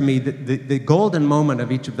occurred to me that the golden moment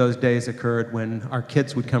of each of those days occurred when our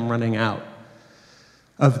kids would come running out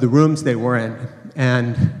of the rooms they were in.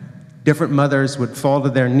 And different mothers would fall to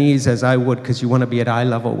their knees, as I would, because you want to be at eye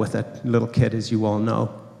level with a little kid, as you all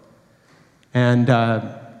know. And,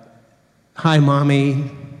 hi,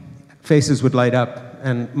 Mommy. Faces would light up.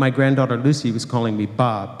 And my granddaughter Lucy was calling me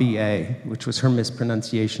Ba, B-A, which was her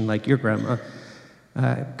mispronunciation, like your grandma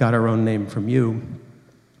got her own name from you.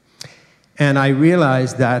 And I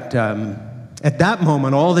realized that at that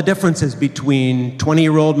moment, all the differences between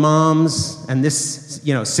 20-year-old moms and this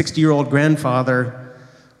 60-year-old grandfather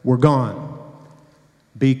were gone.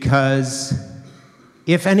 Because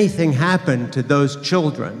if anything happened to those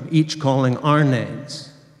children, each calling our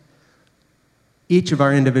names, each of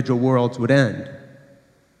our individual worlds would end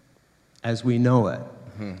as we know it.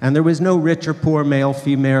 Mm-hmm. And there was no rich or poor, male,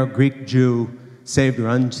 female, Greek, Jew, saved or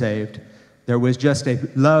unsaved. There was just a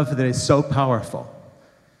love that is so powerful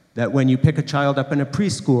that when you pick a child up in a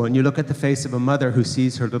preschool and you look at the face of a mother who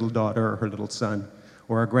sees her little daughter or her little son,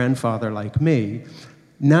 or a grandfather like me,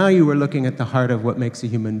 now you are looking at the heart of what makes a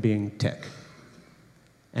human being tick.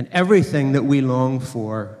 And everything that we long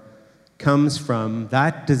for comes from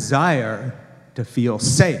that desire to feel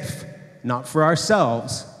safe, not for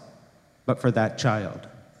ourselves, but for that child.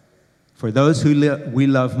 For those who we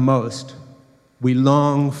love most, we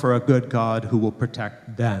long for a good God who will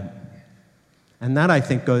protect them. And that, I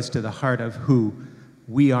think, goes to the heart of who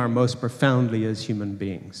we are most profoundly as human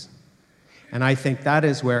beings. And I think that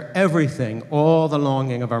is where everything, all the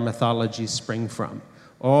longing of our mythologies spring from,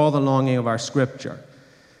 all the longing of our scripture.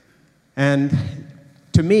 And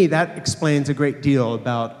to me, that explains a great deal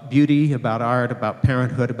about beauty, about art, about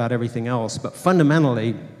parenthood, about everything else. But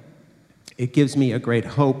fundamentally, it gives me a great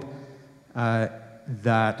hope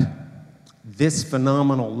that this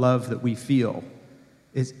phenomenal love that we feel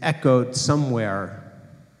is echoed somewhere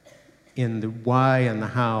in the why and the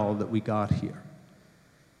how that we got here.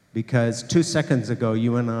 Because 2 seconds ago,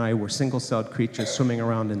 you and I were single-celled creatures swimming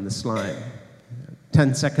around in the slime.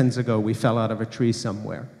 10 seconds ago, we fell out of a tree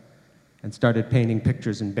somewhere and started painting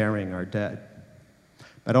pictures and burying our dead.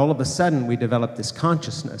 But all of a sudden, we developed this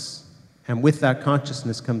consciousness, and with that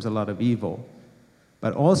consciousness comes a lot of evil,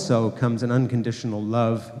 but also comes an unconditional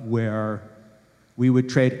love where we would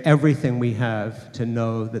trade everything we have to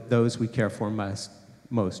know that those we care for most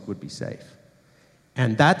would be safe.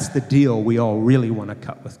 And that's the deal we all really want to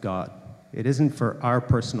cut with God. It isn't for our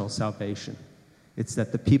personal salvation. It's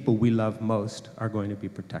that the people we love most are going to be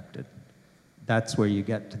protected. That's where you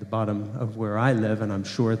get to the bottom of where I live, and I'm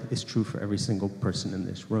sure it's true for every single person in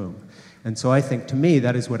this room. And so I think, to me,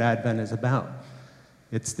 that is what Advent is about.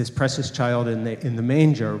 It's this precious child in the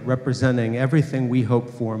manger representing everything we hope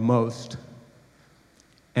for most.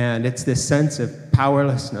 And it's this sense of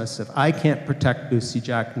powerlessness. If I can't protect Lucy,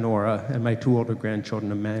 Jack, Nora, and my 2 older grandchildren,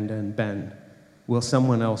 Amanda and Ben, will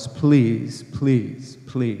someone else please, please,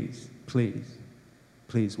 please, please,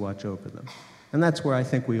 please watch over them? And that's where I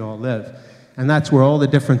think we all live. And that's where all the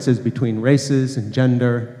differences between races and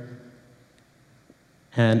gender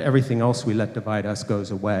and everything else we let divide us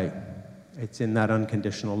goes away. It's in that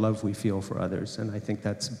unconditional love we feel for others. And I think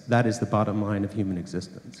that is the bottom line of human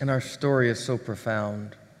existence. And our story is so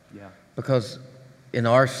profound. Yeah. Because in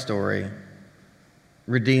our story,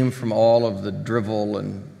 redeemed from all of the drivel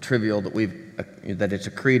and trivial that it's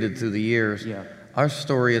accreted through the years, yeah. Our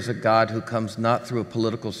story is a God who comes not through a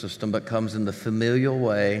political system, but comes in the familial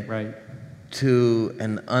way right. to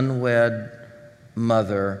an unwed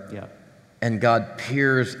mother. Yeah. And God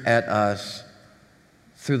peers at us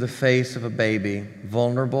through the face of a baby,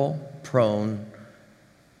 vulnerable, prone,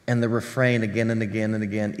 and the refrain again and again and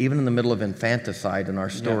again, even in the middle of infanticide in our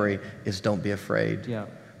story, is don't be afraid. Yeah.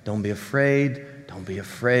 Don't be afraid, don't be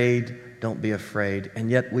afraid, don't be afraid.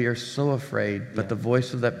 And yet we are so afraid, but the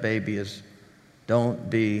voice of that baby is, don't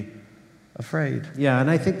be afraid. Yeah, and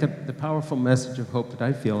I think the powerful message of hope that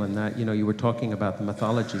I feel in that, you were talking about the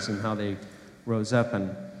mythologies and how they rose up,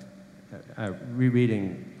 and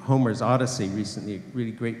rereading Homer's Odyssey recently, a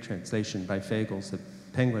really great translation by Fagles that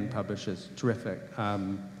Penguin publishes, terrific.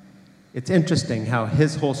 It's interesting how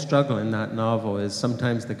his whole struggle in that novel is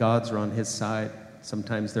sometimes the gods are on his side,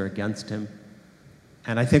 sometimes they're against him.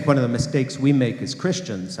 And I think one of the mistakes we make as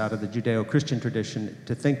Christians out of the Judeo-Christian tradition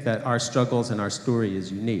to think that our struggles and our story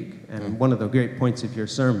is unique. And one of the great points of your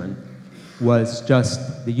sermon was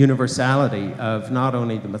just the universality of not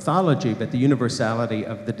only the mythology, but the universality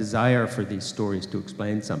of the desire for these stories to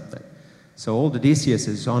explain something. So old Odysseus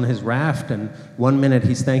is on his raft, and one minute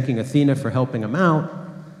he's thanking Athena for helping him out,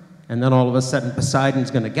 and then all of a sudden Poseidon's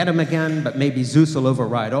going to get him again, but maybe Zeus will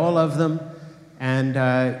override all of them.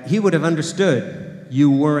 And he would have understood you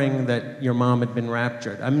worrying that your mom had been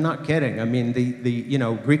raptured. I'm not kidding. I mean,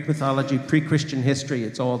 the Greek mythology, pre-Christian history,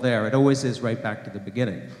 it's all there. It always is right back to the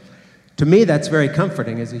beginning. To me, that's very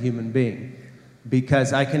comforting as a human being,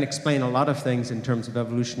 because I can explain a lot of things in terms of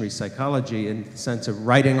evolutionary psychology in the sense of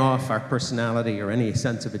writing off our personality or any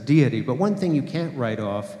sense of a deity. But one thing you can't write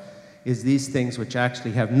off is these things which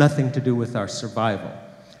actually have nothing to do with our survival,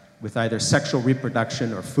 with either sexual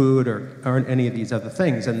reproduction or food or any of these other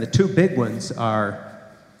things. And the two big ones are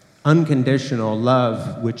unconditional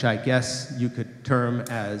love, which I guess you could term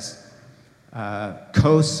as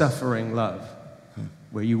co-suffering love,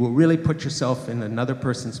 where you will really put yourself in another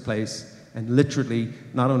person's place and literally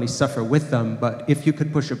not only suffer with them, but if you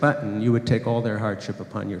could push a button, you would take all their hardship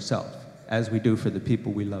upon yourself, as we do for the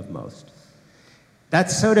people we love most.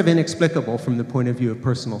 That's sort of inexplicable from the point of view of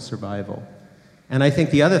personal survival. And I think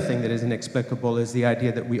the other thing that is inexplicable is the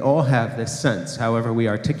idea that we all have this sense, however we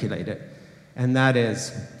articulate it, and that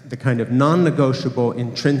is the kind of non-negotiable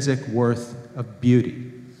intrinsic worth of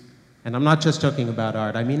beauty. And I'm not just talking about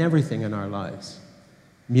art, I mean everything in our lives.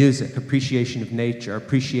 Music, appreciation of nature,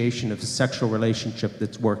 appreciation of a sexual relationship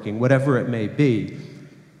that's working, whatever it may be.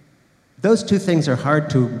 Those two things are hard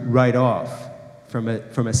to write off from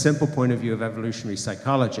a simple point of view of evolutionary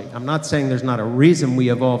psychology. I'm not saying there's not a reason we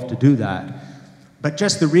evolved to do that, but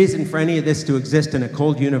just the reason for any of this to exist in a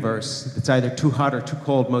cold universe that's either too hot or too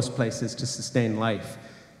cold most places to sustain life,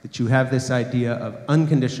 that you have this idea of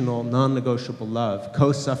unconditional, non-negotiable love,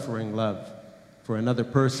 co-suffering love for another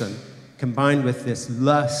person, combined with this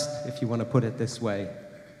lust, if you want to put it this way,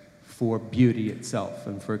 for beauty itself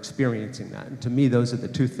and for experiencing that. And to me, those are the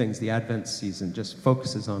two things the Advent season just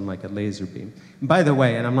focuses on like a laser beam. And by the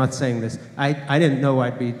way, and I'm not saying this, I didn't know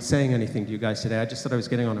I'd be saying anything to you guys today. I just thought I was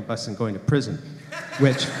getting on a bus and going to prison,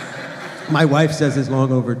 which my wife says is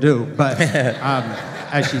long overdue, but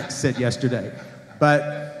as she said yesterday.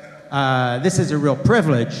 But this is a real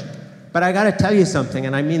privilege. But I got to tell you something,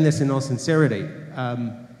 and I mean this in all sincerity.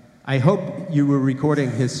 I hope you were recording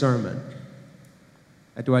his sermon.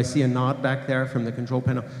 Do I see a nod back there from the control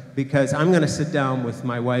panel? Because I'm going to sit down with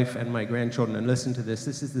my wife and my grandchildren and listen to this.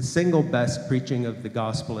 This is the single best preaching of the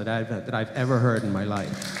gospel at Advent that I've ever heard in my life.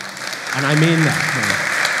 And I mean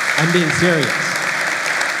that. I'm being serious.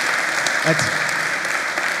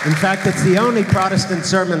 In fact, it's the only Protestant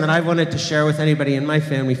sermon that I've wanted to share with anybody in my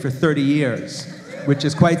family for 30 years. Which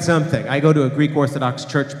is quite something. I go to a Greek Orthodox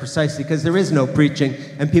church precisely because there is no preaching,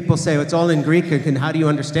 and people say, oh, it's all in Greek, and how do you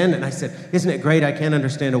understand it? And I said, isn't it great? I can't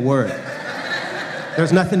understand a word.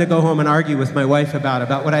 There's nothing to go home and argue with my wife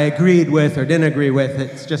about what I agreed with or didn't agree with.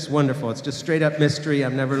 It's just wonderful. It's just straight up mystery.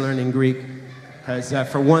 I'm never learning Greek, because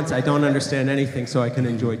for once I don't understand anything, so I can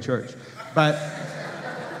enjoy church. But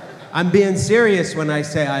I'm being serious when I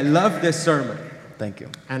say I love this sermon. Thank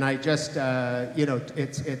you. And I just,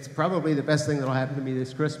 it's probably the best thing that'll happen to me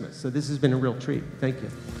this Christmas. So this has been a real treat. Thank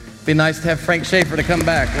you. Be nice to have Frank Schaeffer to come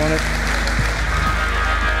back, won't it?